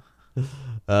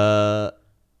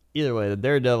 Either way, the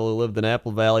daredevil who lived in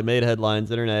Apple Valley made headlines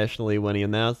internationally when he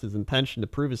announced his intention to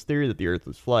prove his theory that the Earth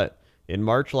was flat. In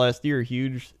March last year,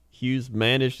 Hughes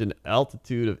managed an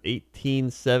altitude of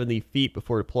 1,870 feet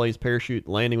before deploying his parachute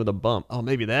and landing with a bump. Oh,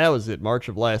 maybe that was it, March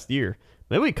of last year.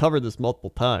 Maybe we covered this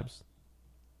multiple times.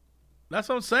 That's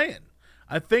what I'm saying.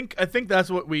 I think that's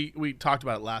what we talked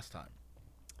about last time.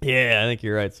 Yeah, I think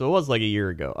you're right. So it was like a year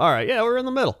ago. All right, yeah, we're in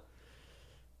the middle.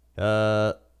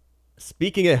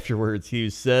 Speaking afterwards,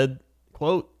 Hughes said,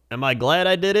 quote, "Am I glad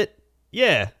I did it?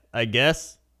 Yeah, I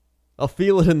guess. I'll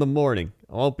feel it in the morning.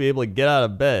 I won't be able to get out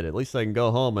of bed. At least I can go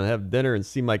home and have dinner and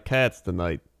see my cats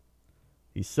tonight."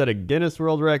 He set a Guinness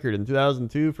World Record in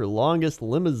 2002 for longest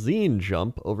limousine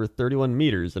jump over 31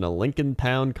 meters in a Lincoln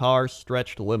Town Car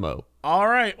stretched limo. All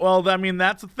right. Well, I mean,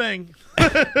 that's a thing.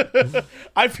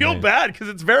 I feel bad because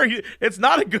it's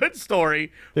not a good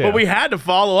story, but we had to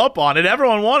follow up on it.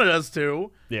 Everyone wanted us to.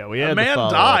 Yeah, we had a man to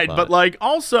follow died, up on but it. like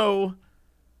also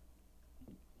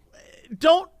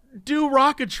don't do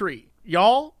rocketry,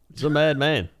 y'all. He's a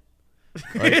madman.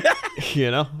 Like,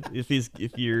 you know, if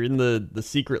you're in the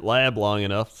secret lab long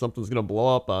enough, something's gonna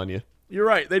blow up on you. You're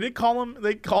right. They called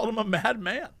him a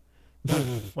madman.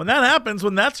 When that happens,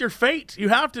 when that's your fate, you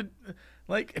have to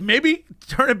like maybe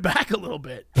turn it back a little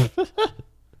bit.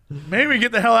 Maybe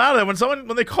get the hell out of there.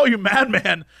 When they call you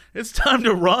madman, it's time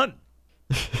to run.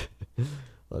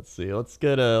 Let's see. Let's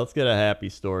get a happy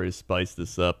story to spice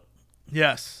this up.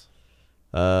 Yes.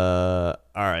 All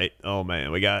right. Oh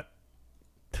man, we got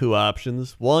two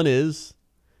options. One is,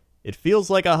 it feels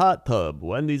like a hot tub.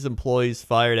 Wendy's employees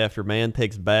fired after man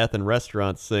takes bath in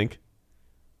restaurant sink.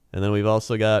 And then we've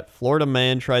also got, Florida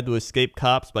man tried to escape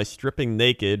cops by stripping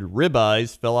naked.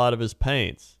 Ribeyes fell out of his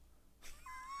pants.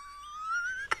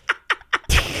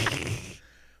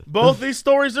 Both these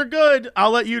stories are good.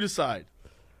 I'll let you decide.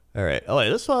 All right. Oh, wait,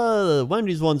 this one, the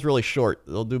Wendy's one's really short.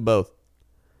 They'll do both.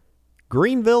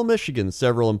 Greenville, Michigan.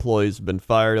 Several employees have been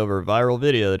fired over a viral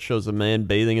video that shows a man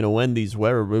bathing in a Wendy's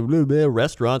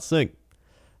restaurant sink.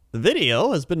 The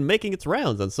video has been making its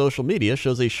rounds on social media,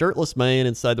 shows a shirtless man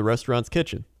inside the restaurant's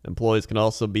kitchen. Employees can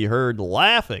also be heard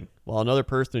laughing while another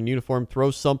person in uniform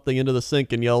throws something into the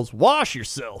sink and yells, "Wash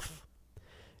yourself!"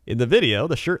 In the video,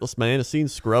 the shirtless man is seen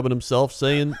scrubbing himself,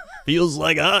 saying, "Feels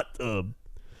like a hot tub."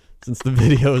 Since the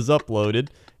video is uploaded,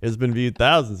 it has been viewed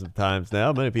thousands of times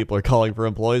now. Many people are calling for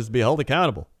employees to be held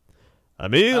accountable. I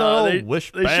mean, I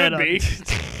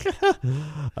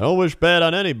don't wish bad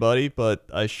on anybody, but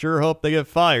I sure hope they get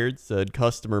fired, said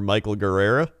customer Michael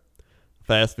Guerrera. The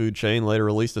fast food chain later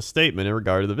released a statement in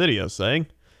regard to the video, saying,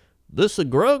 "This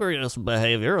egregious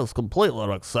behavior is completely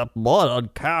unacceptable and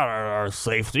uncounted our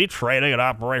safety, training, and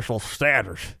operational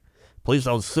standards. Please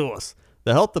don't sue us."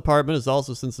 The health department has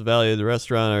also since evaluated the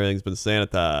restaurant. Everything's been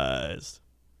sanitized.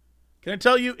 Can I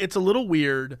tell you, it's a little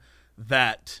weird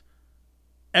that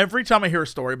every time I hear a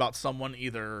story about someone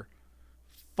either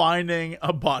finding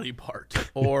a body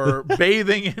part or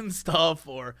bathing in stuff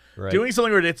or doing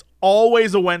something weird, it's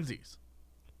always a Wendy's.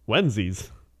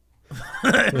 Wendy's?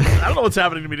 I don't know what's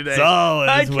happening to me today. It's always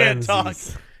I can't Wendy's. talk.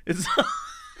 It's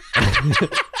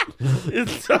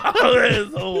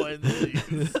always a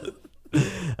Wendy's.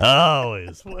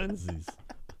 Always Wendy's.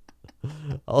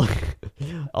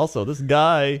 Also, this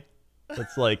guy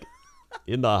that's like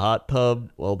in the hot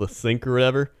tub, well, the sink or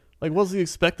whatever. Like, what does he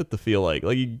expect it to feel like?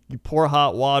 Like, you pour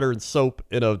hot water and soap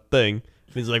in a thing,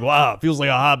 and he's like, wow, it feels like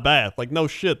a hot bath. Like, no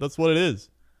shit, that's what it is.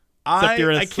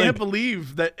 I can't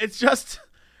believe that it's just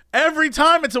every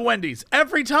time it's a Wendy's.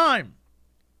 Every time.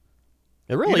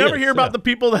 It really You never is, hear about the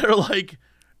people that are like,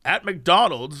 at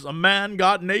McDonald's, a man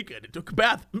got naked and took a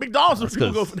bath. McDonald's is where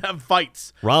people go and have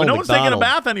fights. Ronald but no one's taking a McDonald.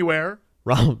 bath anywhere.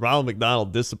 Ronald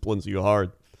McDonald disciplines you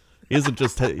hard. He doesn't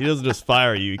just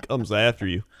fire you. He comes after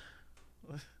you.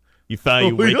 You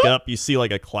wake up, you see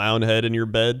like a clown head in your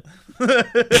bed. Put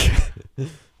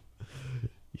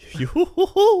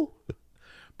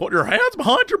your hands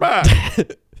behind your back.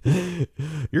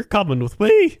 You're coming with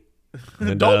me.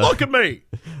 And, Don't look at me.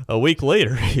 A week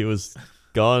later, he was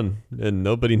gone, and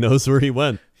nobody knows where he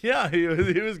went. Yeah, he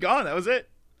was gone. That was it.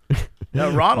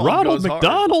 Yeah, Ronald goes hard.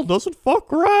 McDonald doesn't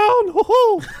fuck around.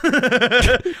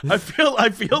 I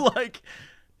feel like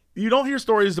you don't hear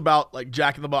stories about like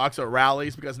Jack in the Box or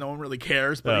rallies because no one really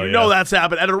cares, but you know that's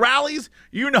happened. At a rallies,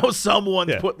 you know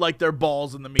someone's put like their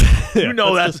balls in the meat. You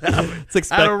know that's happened. It's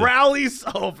expected. At a rallies,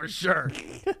 oh for sure.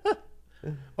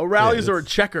 Rallies or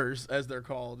checkers as they're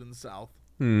called in the South.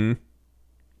 Hmm.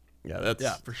 Yeah,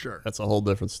 for sure. That's a whole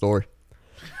different story.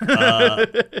 All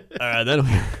right, then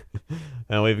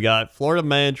we've got Florida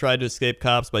man tried to escape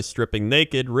cops by stripping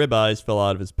naked. Ribeyes fell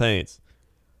out of his pants.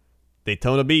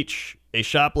 Daytona Beach, a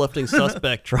shoplifting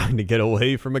suspect trying to get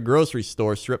away from a grocery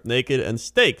store stripped naked and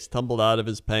steaks tumbled out of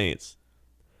his pants.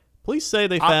 Police say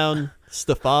they found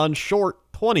Stefan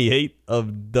Short, 28,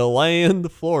 of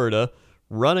DeLand, Florida,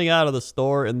 running out of the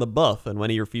store in the buff, and when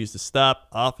he refused to stop,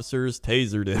 officers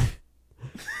tasered him.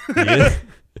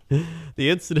 The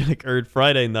incident occurred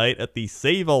Friday night at the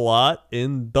Save-A-Lot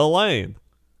in DeLand.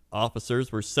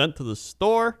 Officers were sent to the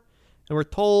store and were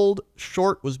told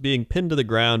Short was being pinned to the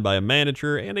ground by a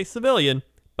manager and a civilian,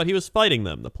 but he was fighting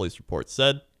them, the police report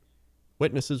said.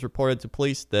 Witnesses reported to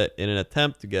police that in an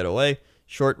attempt to get away,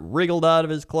 Short wriggled out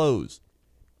of his clothes.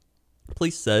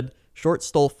 Police said Short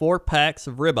stole 4 packs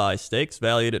of ribeye steaks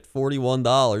valued at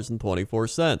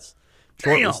 $41.24.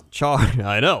 Short was charged.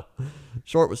 I know.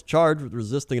 Short was charged with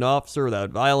resisting an officer without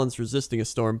violence, resisting a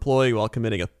store employee while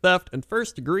committing a theft, and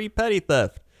first-degree petty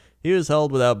theft. He was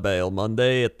held without bail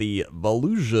Monday at the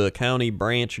Volusia County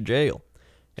Branch Jail.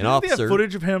 An officer. They have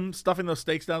footage of him stuffing those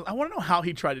steaks down. I want to know how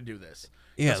he tried to do this.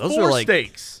 Yeah, That's those 4 are like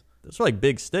steaks. Those are like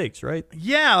big steaks, right?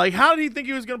 Yeah, like how did he think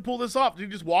he was going to pull this off? Did he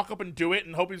just walk up and do it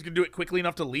and hope he was going to do it quickly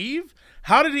enough to leave?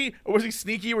 How did he, or was he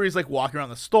sneaky where he's like walking around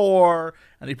the store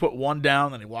and he put one down,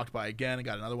 then he walked by again and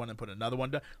got another one and put another one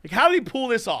down? Like how did he pull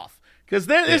this off? Because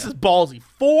this is ballsy.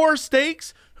 4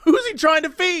 steaks? Who's he trying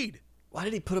to feed? Why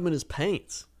did he put them in his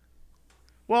pants?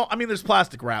 Well, I mean, there's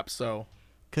plastic wraps, so.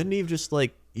 Couldn't he have just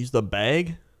like used a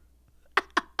bag?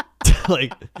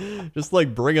 Like, just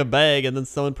like bring a bag, and then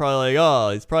someone probably like, oh,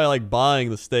 he's probably like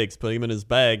buying the steaks, putting them in his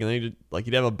bag, and then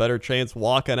he'd have a better chance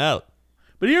walking out.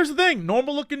 But here's the thing,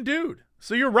 normal looking dude.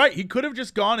 So you're right, he could have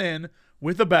just gone in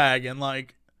with a bag and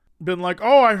like been like,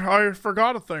 oh, I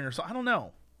forgot a thing or something. I don't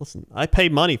know. Listen, I pay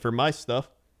money for my stuff,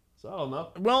 so I don't know.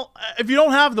 Well, if you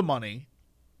don't have the money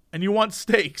and you want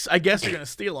steaks, I guess you're gonna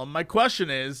steal them. My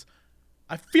question is,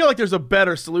 I feel like there's a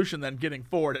better solution than getting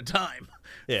 4 at a time.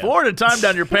 Yeah. 4 at a time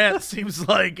down your pants seems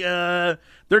like they're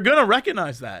going to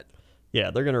recognize that.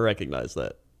 Yeah, they're going to recognize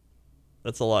that.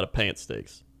 That's a lot of pants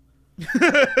steaks.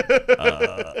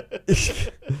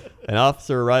 An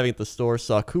officer arriving at the store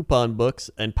saw coupon books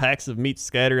and packs of meat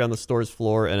scattered on the store's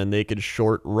floor and a naked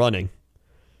Short running.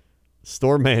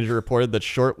 Store manager reported that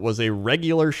Short was a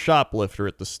regular shoplifter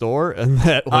at the store, and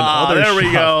that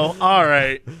when go. All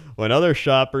right. When other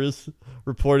shoppers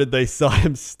reported they saw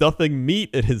him stuffing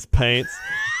meat in his pants,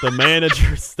 the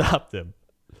manager stopped him.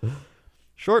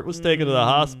 Short was taken to the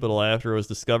hospital after it was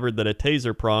discovered that a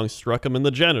taser prong struck him in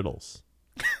the genitals.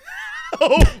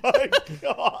 Oh my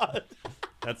God.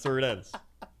 That's where it ends.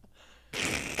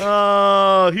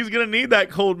 Oh, he's gonna need that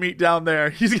cold meat down there.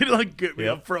 He's gonna like get me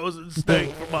a frozen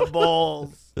steak for my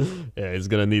balls. Yeah, he's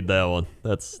gonna need that one.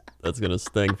 That's gonna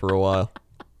sting for a while.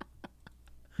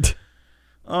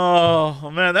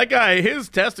 Oh man, that guy, his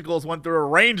testicles went through a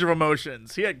range of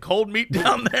emotions. He had cold meat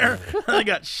down there, and he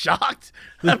got shocked.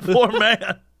 That poor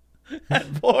man.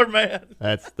 That poor man.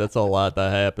 That's a lot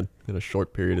that happened in a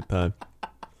short period of time.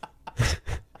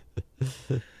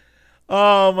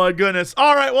 Oh my goodness.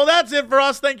 All right, well that's it for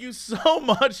us. Thank you so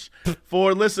much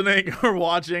for listening or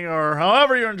watching or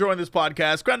however you're enjoying this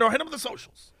podcast. Crendor, hit them with the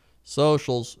socials.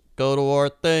 Socials, go to our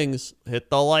things, hit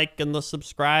the like and the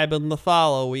subscribe and the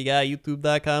follow. We got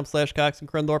youtube.com/Cox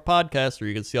and Crendor podcast, or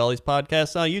you can see all these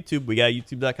podcasts on YouTube. We got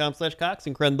youtube.com/Cox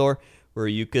and Crendor. where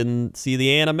you can see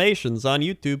the animations on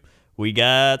YouTube. We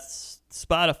got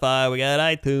Spotify, we got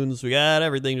iTunes, we got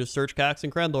everything. Just search Cox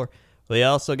and Crendor. We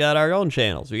also got our own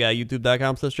channels. We got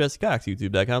youtube.com/JesseCox,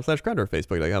 youtube.com/Crendor,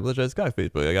 facebook.com/JesseCox,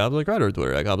 facebook.com/Crendor,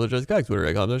 twitter.com/JesseCox,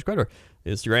 twitter.com/Crendor,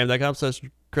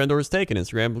 instagram.com/Crendor is taken,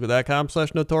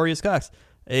 instagram.com/NotoriousCox,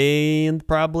 and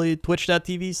probably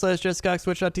twitch.tv/JesseCox,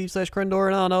 twitch.tv/Crendor,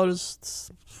 and I don't know,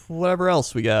 just whatever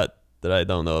else we got that I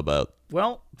don't know about.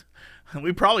 Well,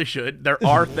 we probably should. There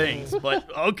are things, but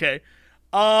okay.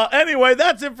 Anyway,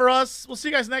 that's it for us. We'll see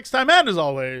you guys next time, and as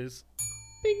always,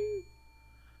 bing.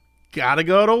 Gotta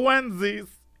go to Wednesdays.